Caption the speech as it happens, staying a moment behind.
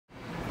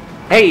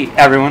Hey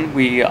everyone,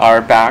 we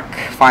are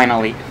back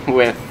finally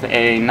with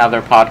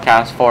another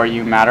podcast for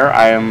UMatter.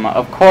 I am,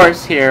 of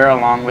course, here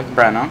along with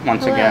Brenna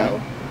once Hello.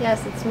 again.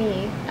 Yes, it's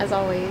me, as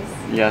always.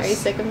 Yes. Are you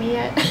sick of me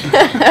yet?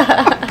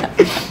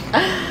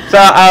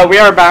 So we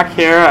are back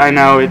here. I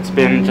know it's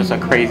been just a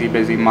crazy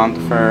busy month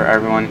for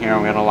everyone here.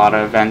 We had a lot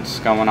of events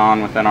going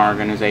on within our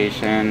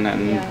organization,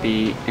 and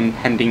the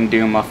impending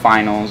doom of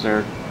finals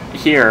are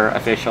here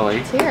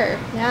officially. It's here,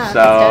 yeah.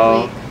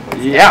 So it's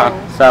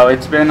so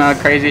it's been a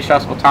crazy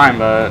stressful time,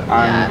 but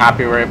I'm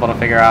happy we're able to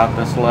figure out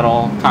this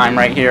little time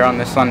right here on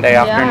this Sunday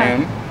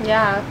afternoon.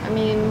 Yeah, I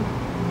mean,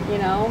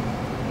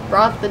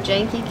 brought the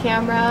janky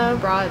camera,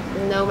 brought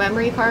no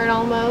memory card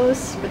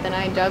almost, but then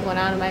I dug one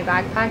out of my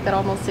backpack that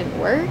almost didn't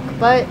work,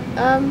 but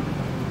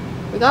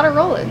we got it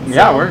rolling. So.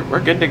 Yeah,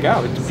 we're good to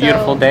go. It's a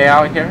beautiful day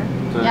out here.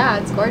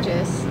 It's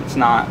gorgeous. It's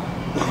not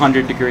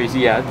 100 degrees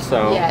yet,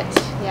 so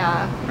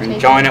we're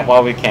enjoying it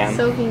while we can.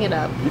 Soaking it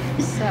up.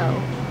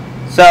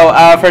 So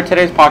for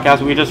today's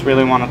podcast, we just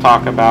really want to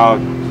talk about,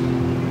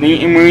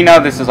 we know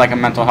this is like a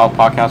mental health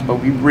podcast,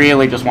 but we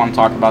really just want to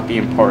talk about the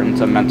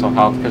importance of mental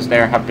health, because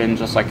there have been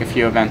just like a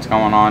few events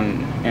going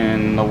on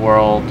in the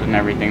world and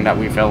everything that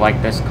we feel like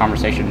this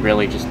conversation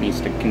really just needs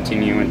to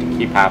continue and to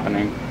keep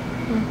happening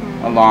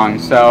along.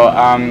 So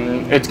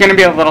it's going to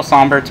be a little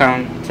somber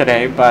tone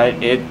today, but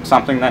it's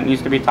something that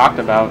needs to be talked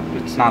about.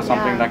 It's not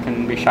something that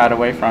can be shied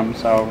away from,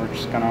 so we're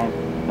just going to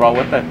roll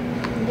with it.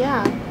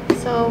 Yeah,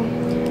 so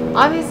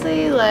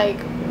obviously,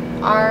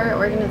 our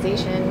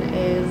organization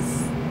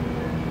is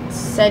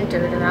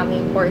centered around the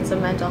importance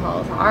of mental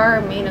health.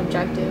 Our main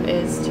objective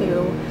is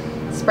to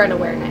spread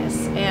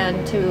awareness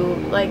and to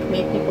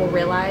make people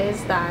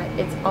realize that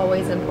it's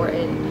always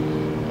important.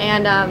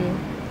 And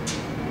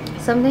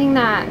something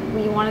that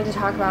we wanted to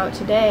talk about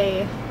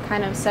today,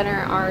 kind of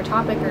center our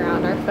topic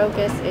around, our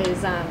focus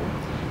is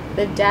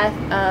the death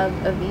of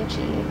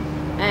Avicii.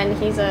 And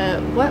he's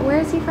where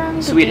is he from?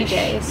 He's Swedish.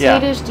 A DJ.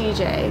 Swedish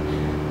DJ.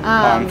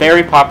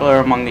 Very popular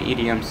among the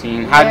EDM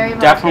scene. Had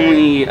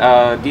definitely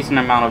a decent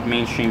amount of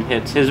mainstream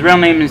hits. His real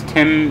name is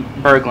Tim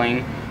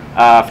Bergling,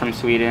 from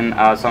Sweden.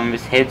 Some of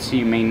his hits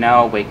you may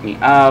know, Wake Me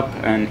Up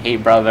and Hey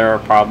Brother are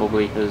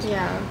probably his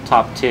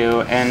top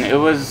two. And it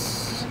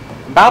was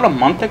about a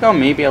month ago,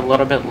 maybe a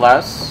little bit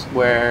less,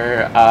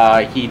 where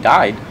he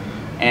died.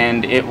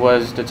 And it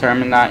was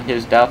determined that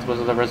his death was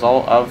the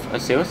result of a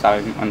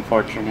suicide,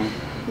 unfortunately.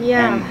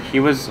 Yeah. And he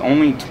was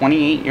only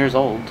 28 years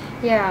old.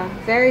 Yeah,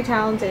 very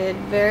talented,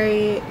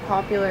 very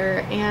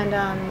popular, and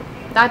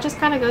that just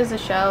kind of goes to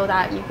show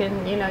that you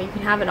can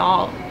have it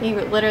all. He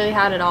literally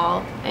had it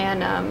all,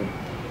 and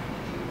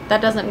that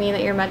doesn't mean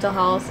that your mental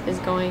health is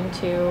going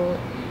to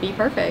be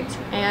perfect.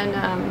 And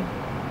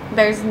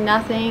there's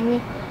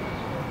nothing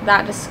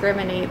that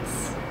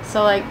discriminates.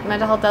 So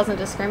mental health doesn't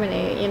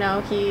discriminate.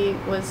 He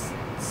was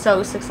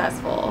so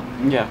successful.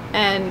 Yeah.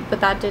 But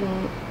that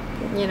didn't,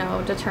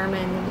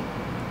 determine.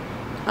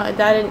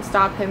 That didn't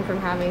stop him from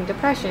having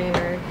depression,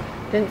 or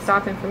didn't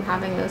stop him from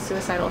having those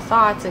suicidal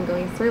thoughts and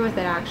going through with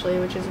it, actually,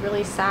 which is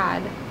really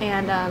sad.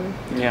 And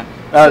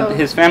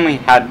his family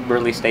had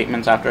released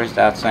statements after his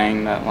death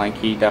saying that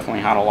he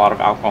definitely had a lot of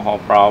alcohol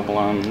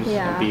problems,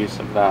 abuse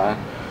of that.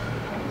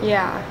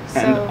 Yeah.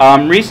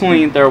 And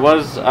recently there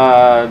was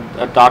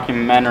a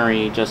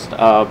documentary just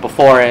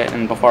before it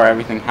and before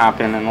everything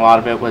happened, and a lot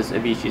of it was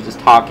Avicii just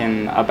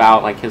talking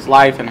about his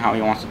life and how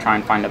he wants to try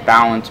and find a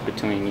balance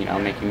between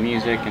making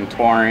music and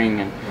touring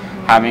and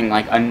having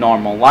a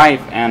normal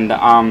life. And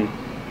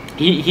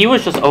he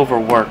was just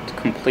overworked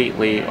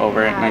completely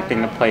over it, and I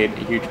think it played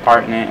a huge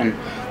part in it. And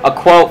a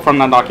quote from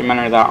that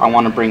documentary that I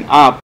want to bring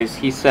up is,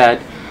 he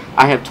said,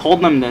 "I have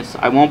told them this,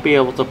 I won't be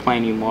able to play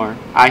anymore.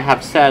 I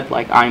have said,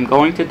 I'm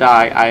going to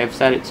die. I have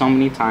said it so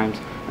many times.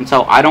 And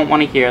so I don't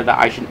want to hear that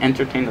I should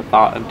entertain the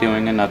thought of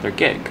doing another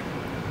gig."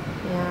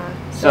 Yeah.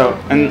 So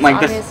and he's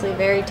obviously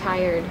very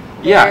tired.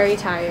 Yeah. Very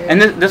tired. And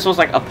this was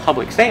a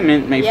public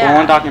statement made for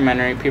one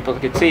documentary people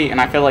could see. And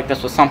I feel like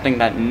this was something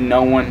that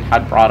no one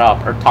had brought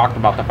up or talked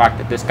about, the fact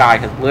that this guy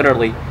has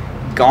literally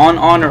gone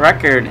on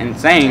record and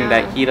saying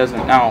that he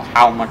doesn't know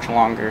how much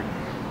longer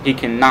he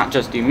can not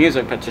just do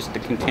music, but just to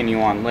continue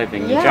on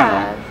living in general.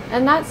 Yeah,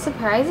 and that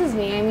surprises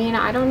me. I mean,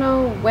 I don't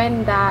know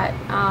when that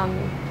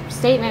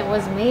statement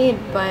was made,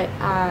 but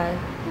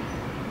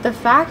the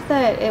fact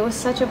that it was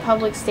such a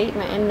public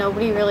statement and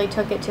nobody really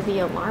took it to be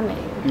alarming.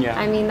 Yeah.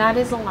 I mean, that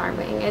is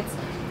alarming.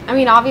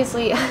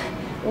 Obviously,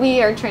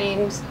 we are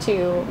trained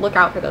to look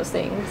out for those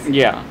things.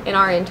 Yeah. In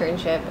our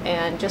internship,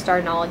 and just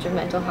our knowledge of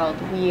mental health,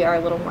 we are a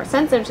little more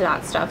sensitive to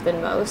that stuff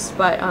than most.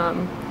 But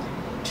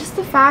just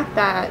the fact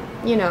that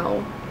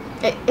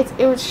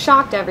it was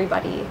shocked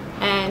everybody,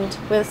 and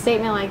with a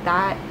statement like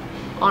that,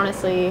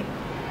 honestly,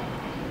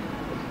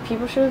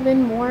 people should have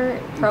been more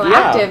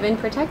proactive in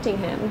protecting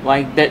him.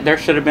 There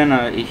should have been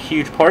a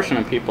huge portion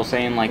of people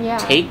saying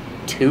take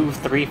 2,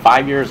 3,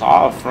 5 years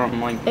off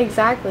from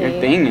exactly your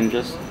thing and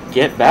just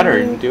get better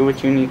and do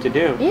what you need to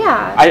do.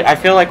 Yeah. I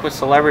feel like with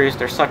celebrities,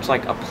 there's such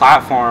a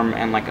platform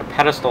and a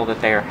pedestal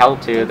that they are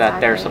held to,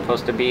 that they're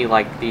supposed to be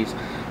these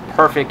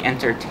perfect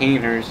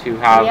entertainers who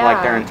have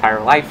like their entire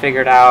life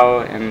figured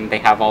out, and they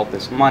have all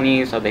this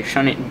money, so they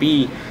shouldn't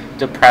be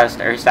depressed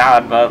or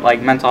sad. But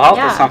like mental health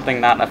is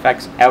something that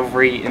affects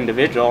every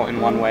individual in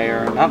one way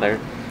or another.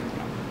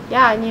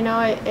 Yeah, and you know,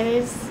 it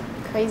is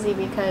crazy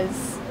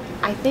because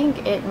I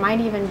think it might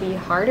even be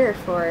harder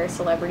for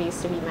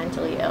celebrities to be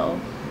mentally ill,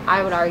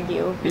 I would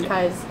argue,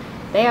 because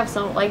they have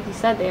so, like you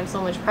said, they have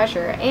so much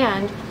pressure,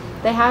 and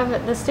they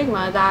have the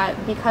stigma that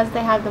because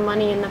they have the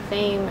money and the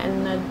fame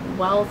and the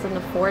wealth and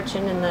the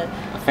fortune and the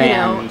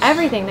fans, you know,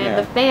 everything, they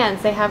have the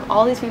fans, they have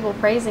all these people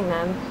praising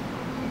them,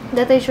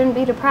 that they shouldn't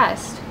be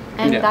depressed.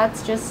 And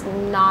that's just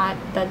not,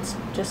 that's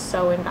just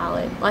so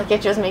invalid. Like,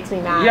 it just makes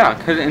me mad. Yeah,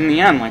 because in the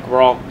end, like,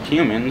 we're all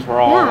humans, we're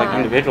all like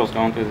individuals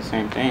going through the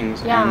same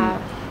things. Yeah.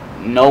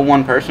 And no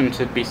one person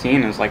should be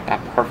seen as like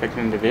that perfect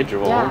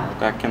individual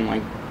that can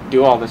like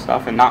do all this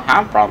stuff and not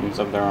have problems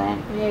of their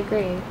own. I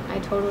agree. I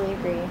totally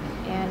agree.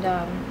 And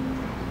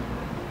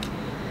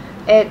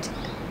it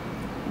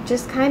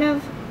just kind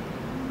of,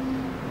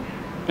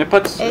 it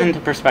puts into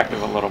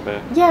perspective a little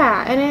bit.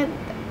 Yeah, and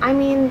I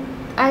mean,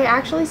 I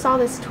actually saw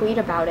this tweet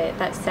about it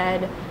that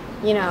said,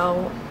 you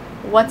know,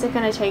 what's it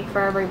going to take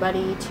for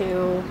everybody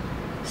to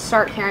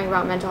start caring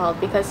about mental health?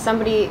 Because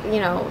somebody, you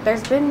know,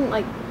 there's been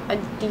like a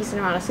decent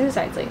amount of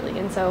suicides lately,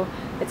 and so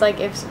it's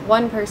like if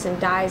one person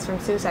dies from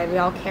suicide, we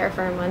all care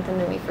for a month and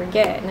then we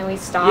forget, and then we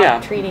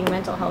stop treating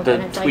mental health. The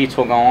and it's tweets like,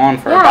 will go on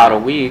for about a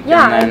week.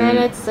 And then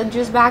it's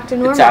just back to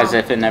normal. It's as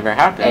if it never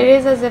happened. It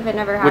is as if it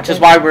never happened. Which is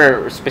why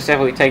we're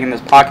specifically taking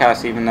this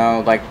podcast, even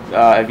though like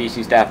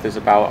Avicii's death is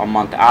about a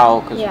month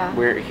out, because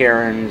we're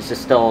here and it's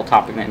just still a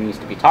topic that needs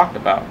to be talked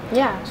about.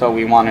 Yeah. So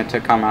we wanted to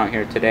come out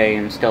here today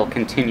and still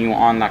continue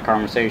on that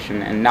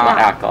conversation and not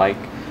act like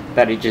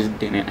that it just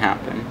didn't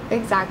happen.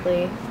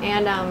 Exactly.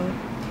 And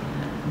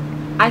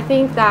I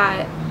think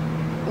that,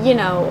 you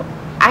know,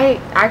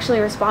 I actually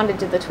responded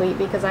to the tweet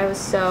because I was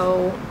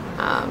so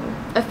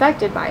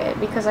affected by it,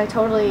 because I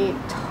totally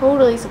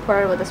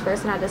supported what this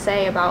person had to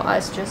say about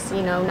us just,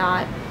 you know,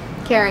 not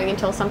caring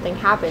until something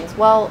happens.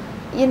 Well,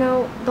 you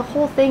know, the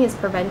whole thing is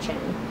prevention.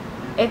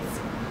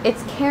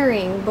 It's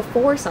caring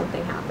before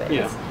something happens.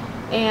 Yeah.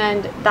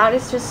 And that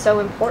is just so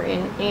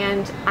important.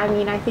 And I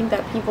mean, I think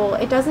that people,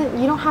 you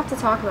don't have to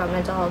talk about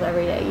mental health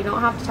every day. You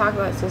don't have to talk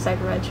about suicide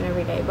prevention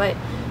every day, but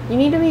you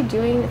need to be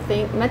doing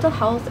things. Mental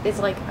health is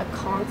like a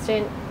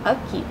constant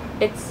upkeep.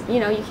 It's, you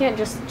know, you can't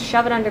just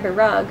shove it under the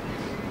rug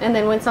and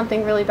then when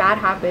something really bad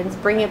happens,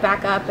 bring it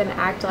back up and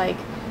act like,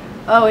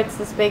 oh, it's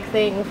this big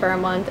thing for a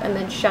month, and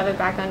then shove it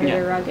back under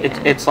the rug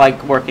again. It's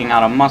like working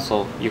out a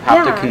muscle. You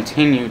have to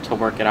continue to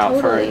work it out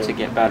for it to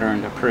get better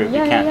and improve. You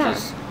can't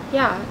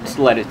just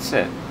let it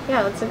sit.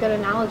 Yeah, that's a good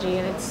analogy,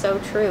 and it's so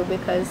true,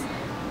 because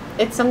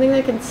it's something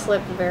that can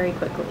slip very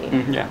quickly.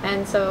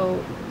 And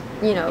so,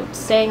 you know,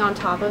 staying on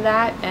top of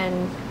that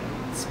and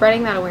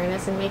spreading that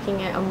awareness and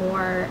making it a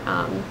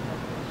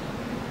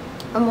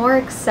more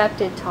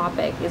accepted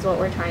topic is what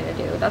we're trying to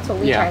do. That's what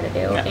we try to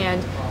do.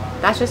 And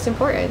that's just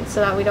important,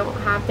 so that we don't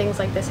have things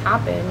like this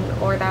happen,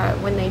 or that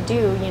when they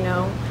do, you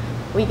know,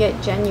 we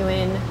get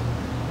genuine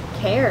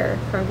care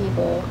from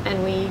people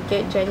and we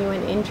get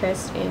genuine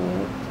interest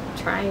in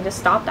trying to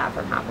stop that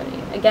from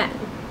happening again.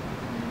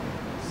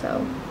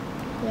 So,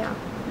 yeah,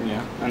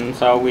 and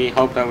so we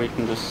hope that we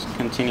can just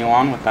continue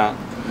on with that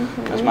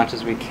as much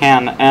as we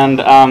can. And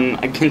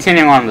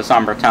continuing on the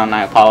somber tone,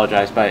 I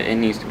apologize, but it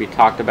needs to be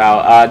talked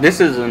about.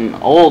 This is an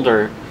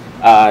older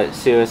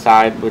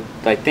suicide, which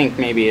I think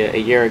maybe a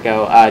year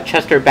ago.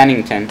 Chester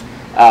Bennington,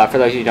 for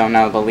those who don't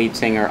know, the lead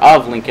singer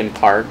of Linkin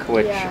Park,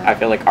 which I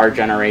feel like our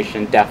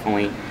generation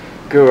definitely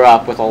grew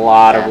up with a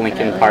lot of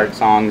Linkin Park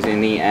songs. In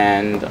the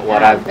End,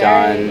 What I've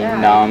Done,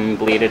 Numb,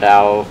 Bleed It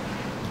Out.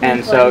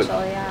 And so,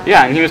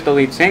 and he was the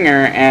lead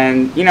singer,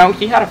 and, you know,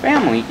 he had a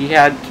family, he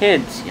had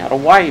kids, he had a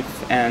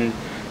wife, and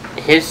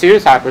his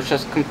suicide was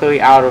just completely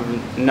out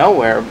of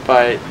nowhere,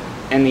 but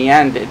in the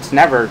end, it's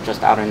never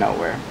just out of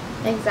nowhere.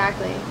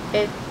 Exactly.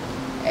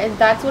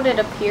 That's what it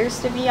appears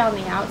to be on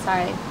the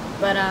outside,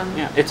 but,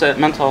 it's a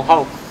mental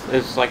health.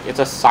 It's like, it's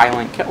a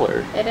silent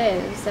killer. It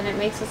is, and it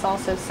makes us all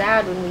so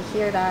sad when we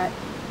hear that,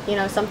 you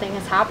know, something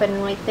has happened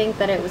and we think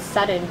that it was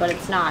sudden, but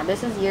it's not.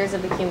 This is years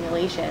of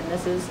accumulation.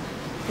 This is,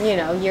 you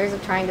know, years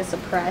of trying to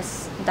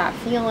suppress that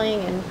feeling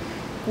and,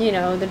 you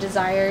know, the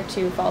desire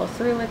to follow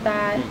through with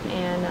that.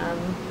 And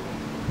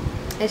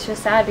it's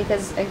just sad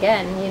because,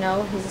 again, you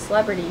know, he's a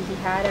celebrity. He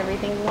had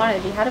everything he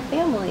wanted. He had a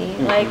family.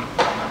 Like,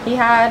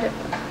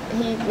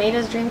 he made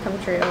his dream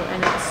come true,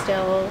 and it's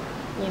still,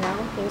 you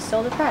know, he was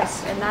still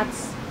depressed, and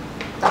that's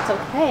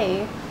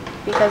okay,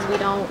 because we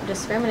don't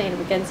discriminate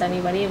against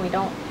anybody, and we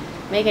don't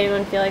make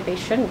anyone feel like they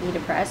shouldn't be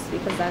depressed,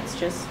 because that's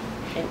just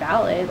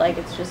invalid. Like,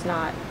 it's just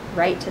not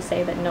right to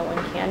say that no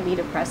one can be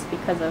depressed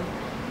because of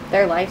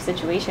their life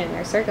situation,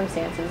 their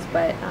circumstances.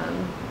 But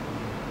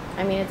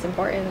I mean, it's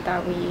important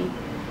that we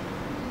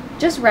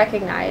just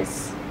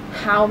recognize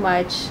how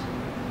much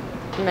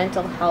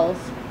mental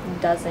health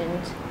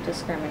doesn't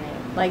discriminate.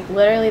 Like,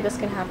 literally, this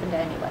can happen to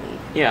anybody.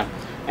 Yeah.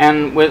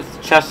 And with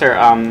Chester,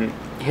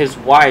 his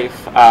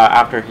wife,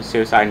 after his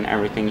suicide and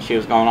everything, she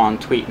was going on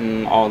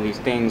tweeting all these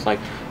things. Like,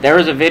 there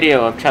was a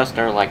video of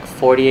Chester, like,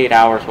 48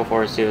 hours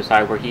before his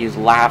suicide where he's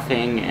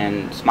laughing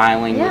and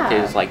smiling with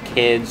his, like,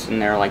 kids,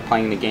 and they're, like,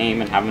 playing the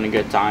game and having a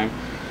good time.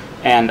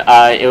 And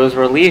it was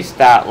released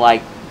that,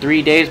 like,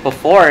 3 days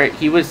before it,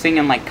 he was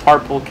singing, like,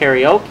 carpool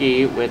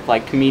karaoke with,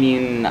 like,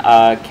 comedian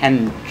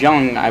Ken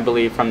Jeong, I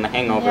believe, from the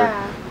Hangover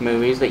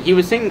movies. That he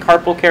was singing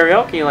carpool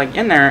karaoke, like,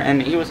 in there,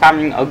 and he was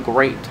having a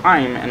great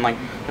time. And, like,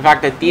 the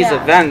fact that these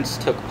events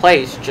took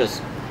place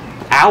just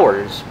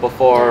hours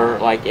before,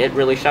 like, it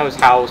really shows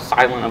how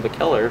silent of a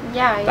killer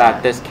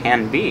that this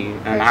can be,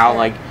 and how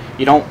like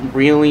you don't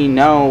really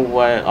know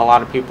what a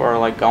lot of people are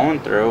like going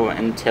through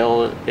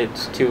until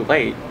it's too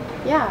late.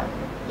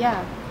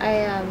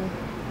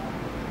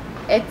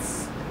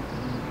 It's,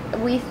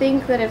 we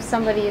think that if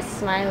somebody is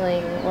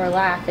smiling or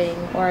laughing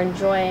or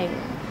enjoying,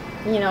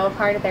 you know, a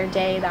part of their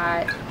day,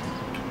 that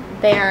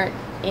they aren't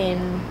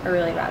in a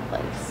really bad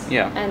place.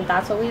 And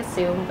that's what we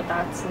assume, but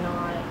that's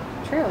not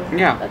true.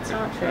 That's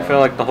not true. I feel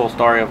like the whole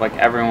story of like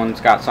everyone's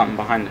got something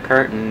behind the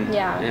curtain.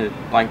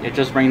 It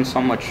just brings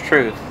so much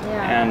truth.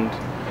 And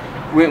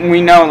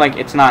we know like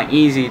it's not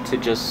easy to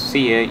just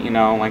see it. You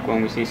know, like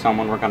when we see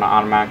someone, we're gonna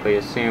automatically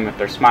assume if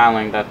they're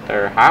smiling that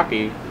they're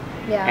happy.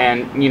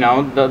 And you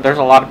know, there's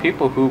a lot of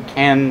people who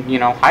can, you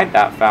know, hide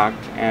that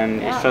fact,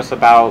 and it's just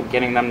about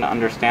getting them to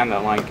understand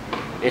that like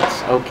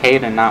it's okay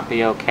to not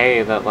be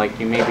okay, that like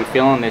you may be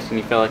feeling this and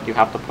you feel like you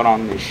have to put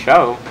on this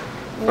show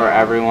for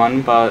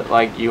everyone, but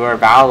like you are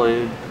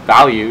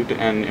valued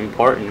and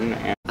important.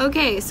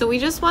 Okay, so we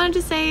just wanted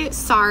to say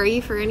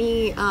sorry for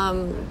any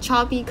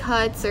choppy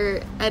cuts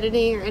or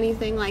editing or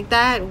anything like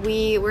that.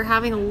 We were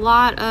having a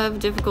lot of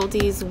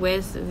difficulties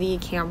with the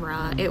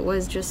camera. It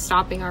was just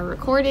stopping our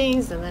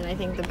recordings, and then I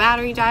think the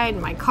battery died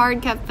and my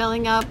card kept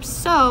filling up,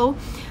 so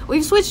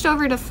we've switched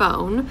over to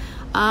phone.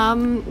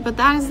 But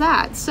that is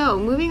that. So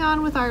moving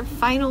on with our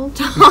final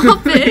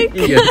topic.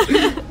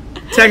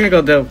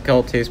 Technical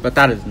difficulties, but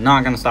that is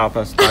not going to stop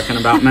us talking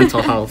about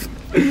mental health.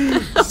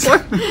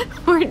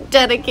 we're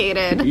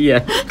dedicated.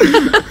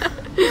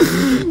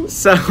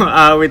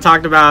 So we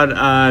talked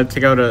about, to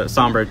go to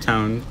somber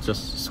tone,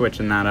 just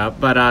switching that up.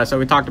 But so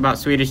we talked about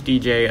Swedish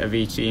DJ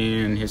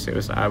Avicii and his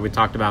suicide. We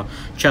talked about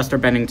Chester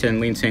Bennington,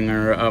 lead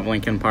singer of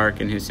Linkin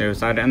Park, and his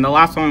suicide. And the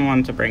last one I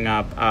wanted to bring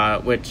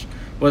up, which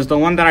was the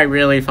one that I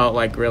really felt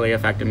like really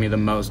affected me the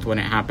most when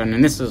it happened.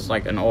 And this is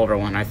like an older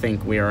one. I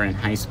think we were in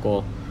high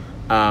school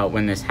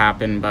when this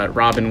happened. But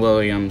Robin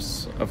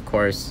Williams, of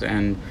course,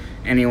 and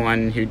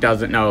anyone who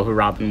doesn't know who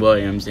Robin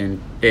Williams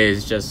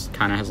is just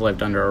kind of has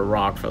lived under a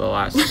rock for the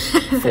last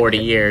 40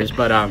 years.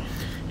 But,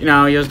 you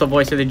know, he was the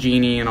voice of the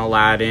genie in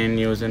Aladdin.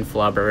 He was in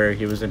Flubber.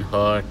 He was in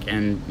Hook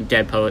and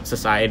Dead Poet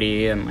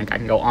Society. And, like, I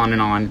can go on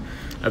and on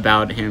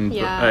about him.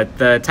 But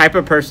the type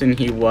of person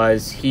he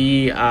was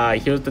the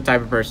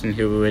type of person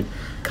who would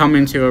come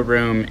into a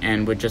room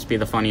and would just be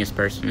the funniest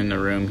person in the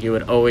room. He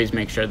would always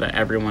make sure that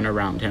everyone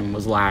around him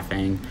was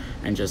laughing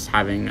and just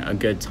having a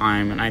good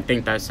time. And I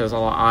think that says a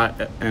lot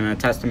and a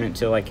testament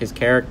to like his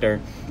character.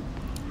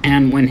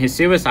 And when his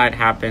suicide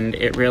happened,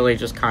 it really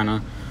just kind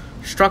of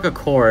struck a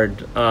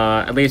chord,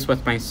 at least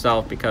with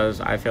myself,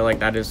 because I feel like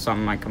that is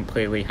something I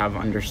completely have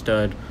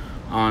understood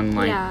on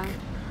like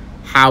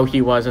how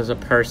he was as a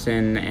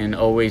person and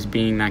always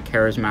being that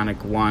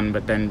charismatic one,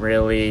 but then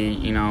really,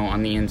 you know,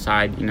 on the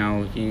inside, you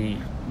know, he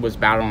was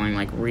battling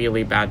like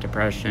really bad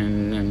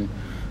depression, and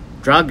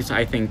drugs,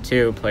 I think,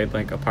 too, played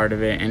like a part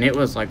of it. And it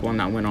was like one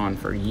that went on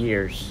for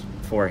years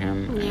for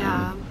him.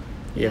 And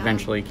he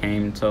eventually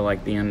came to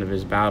like the end of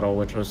his battle,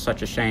 which was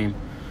such a shame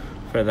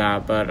for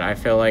that. But I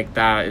feel like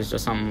that is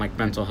just something like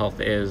mental health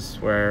is,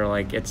 where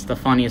like it's the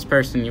funniest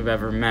person you've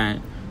ever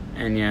met,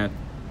 and yet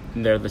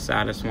they're the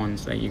saddest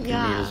ones that you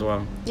can meet as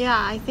well.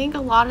 I think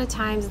a lot of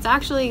times, it's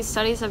actually,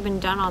 studies have been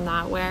done on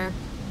that, where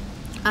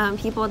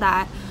people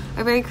that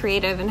are very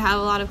creative and have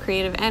a lot of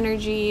creative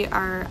energy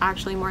are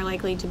actually more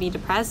likely to be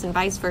depressed, and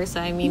vice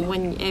versa. I mean,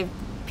 if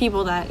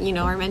people that, you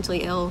know, are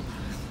mentally ill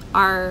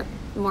are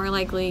more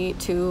likely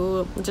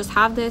to just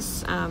have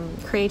this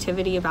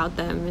creativity about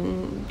them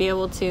and be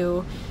able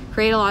to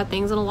create a lot of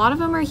things. And a lot of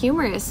them are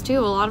humorous too.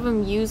 A lot of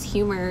them use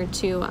humor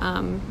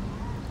to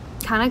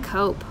kind of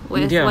cope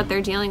with what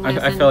they're dealing with.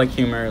 I feel like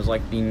humor is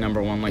like the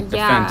number one like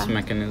defense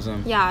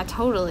mechanism.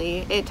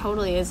 Totally. It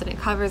totally is, and it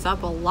covers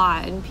up a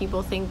lot. And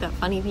people think that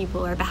funny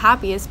people are the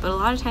happiest, but a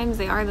lot of times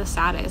they are the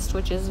saddest,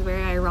 which is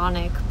very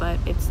ironic, but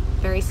it's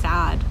very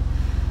sad.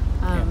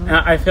 And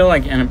I feel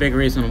like, and a big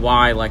reason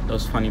why like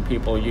those funny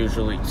people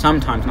usually,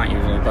 sometimes not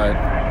usually, but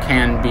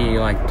can be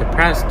like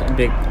depressed a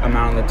big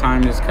amount of the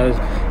time is because,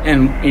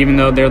 and even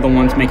though they're the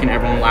ones making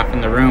everyone laugh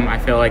in the room, I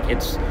feel like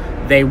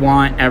they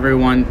want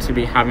everyone to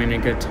be having a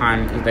good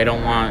time, because they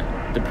don't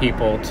want the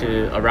people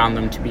around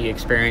them to be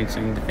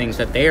experiencing the things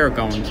that they are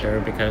going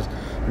through, because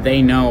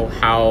they know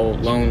how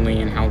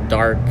lonely and how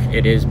dark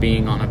it is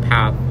being on a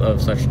path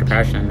of such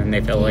depression, and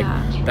they feel like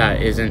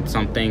that isn't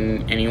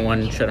something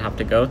anyone should have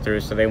to go through.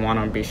 So they want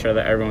to be sure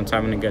that everyone's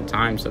having a good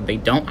time, so they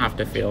don't have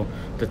to feel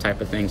the type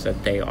of things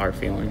that they are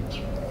feeling.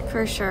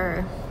 For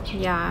sure.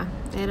 Yeah.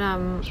 And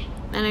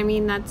I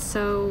mean, that's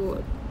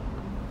so,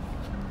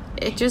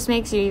 it just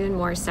makes you even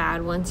more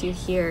sad once you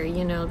hear,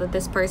 you know, that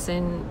this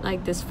person,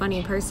 like this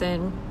funny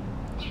person,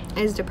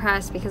 is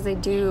depressed because they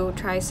do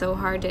try so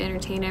hard to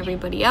entertain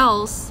everybody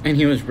else. And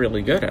he was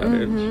really good at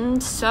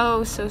it.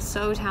 So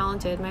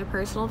talented. My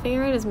personal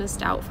favorite is Miss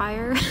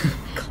Doubtfire.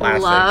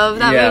 Classic. Love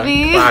that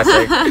movie.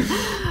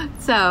 Classic.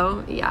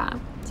 So, yeah.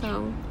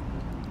 So,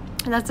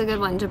 that's a good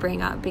one to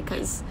bring up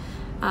because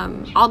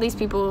all these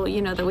people,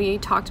 you know, that we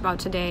talked about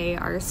today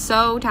are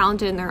so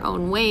talented in their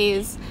own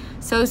ways,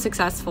 so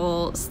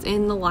successful,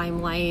 in the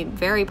limelight,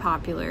 very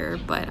popular,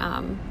 but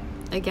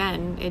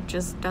again, it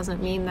just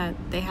doesn't mean that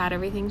they had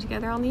everything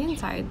together on the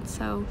inside.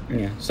 So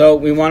yeah, so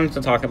we wanted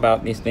to talk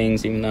about these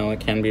things, even though it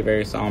can be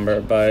very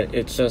somber, but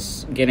it's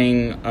just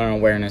getting an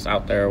awareness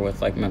out there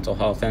with like mental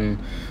health. And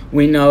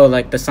we know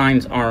like the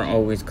signs aren't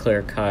always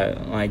clear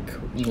cut. Like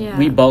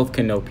we both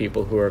can know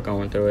people who are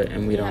going through it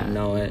and we don't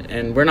know it.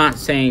 And we're not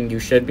saying you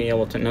should be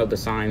able to know the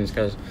signs,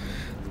 because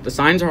the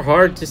signs are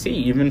hard to see,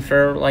 even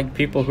for like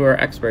people who are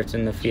experts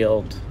in the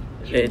field.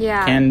 It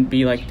can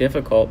be like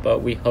difficult,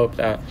 but we hope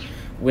that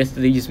with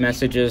these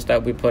messages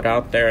that we put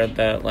out there,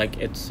 that like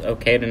it's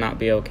okay to not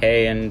be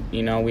okay, and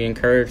you know, we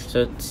encourage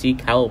to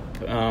seek help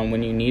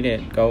when you need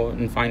it. Go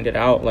and find it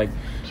out. Like,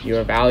 you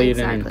are valued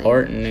and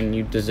important, and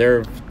you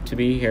deserve to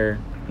be here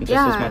just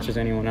as much as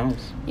anyone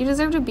else. You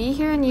deserve to be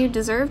here, and you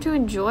deserve to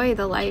enjoy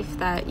the life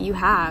that you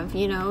have.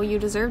 You know, you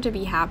deserve to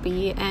be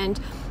happy. And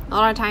a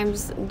lot of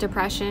times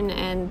depression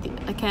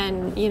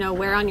can, you know,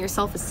 wear on your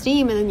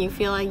self-esteem, and then you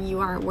feel like you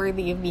aren't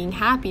worthy of being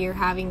happy or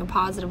having a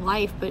positive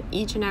life, but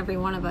each and every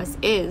one of us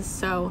is.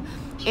 So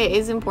it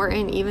is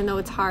important, even though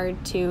it's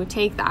hard, to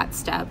take that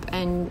step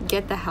and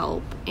get the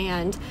help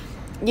and,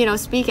 you know,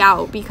 speak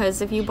out,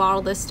 because if you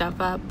bottle this stuff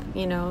up,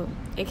 you know,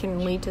 it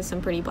can lead to some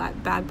pretty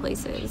bad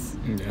places.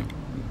 Yeah.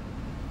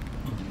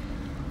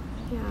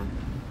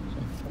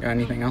 Got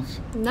anything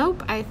else?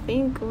 Nope. I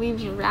think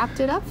we've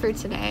wrapped it up for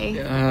today.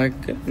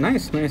 Good.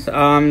 Nice.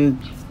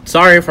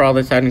 Sorry for all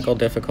the technical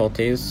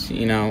difficulties.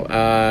 You know,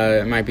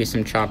 it might be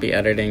some choppy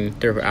editing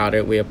throughout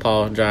it. We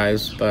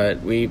apologize,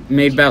 but we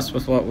made best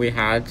with what we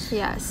had.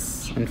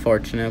 Yes.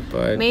 Unfortunate,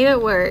 but made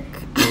it work.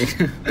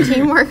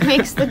 Teamwork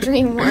makes the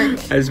dream work,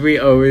 as we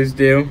always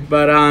do.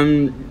 But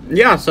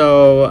yeah.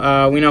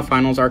 So we know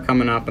finals are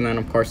coming up, and then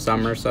of course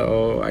summer.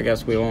 So I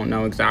guess we won't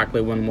know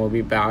exactly when we'll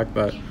be back,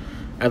 but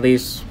at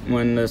least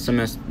when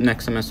the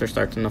next semester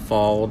starts in the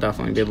fall, we'll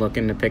definitely be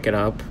looking to pick it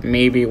up.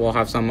 Maybe we'll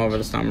have some over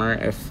the summer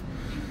if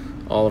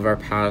all of our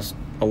paths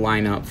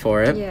align up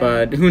for it. Yeah.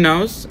 But who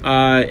knows?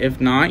 If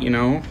not, you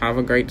know, have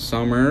a great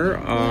summer.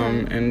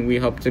 And we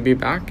hope to be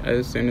back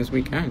as soon as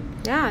we can.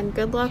 Yeah, and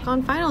good luck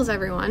on finals,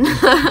 everyone.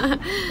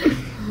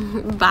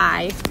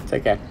 Bye.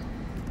 Take care.